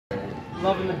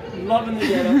Loving the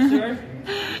get-up, sir.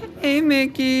 Hey,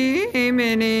 Mickey. Hey,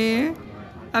 Minnie.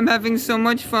 I'm having so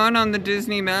much fun on the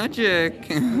Disney Magic.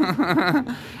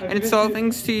 And it's all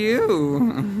thanks to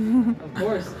you. Of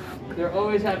course. They're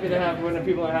always happy to have when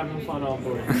people are having fun on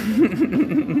board.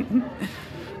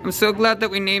 I'm so glad that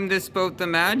we named this boat the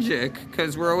Magic,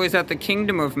 because we're always at the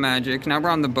Kingdom of Magic. Now we're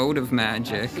on the Boat of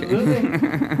Magic.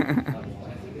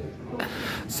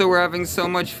 So we're having so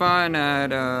much fun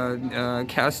at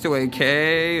Castaway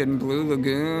Cay and Blue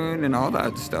Lagoon and all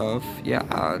that stuff.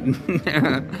 Yeah.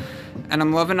 And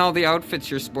I'm loving all the outfits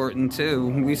you're sporting too.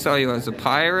 We saw you as a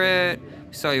pirate.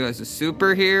 We saw you as a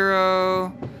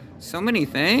superhero. So many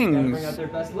things. Gotta bring out their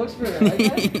best looks for them,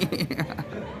 right? Yeah.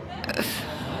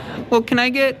 Well, can I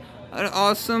get an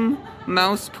awesome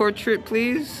mouse portrait,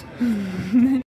 please?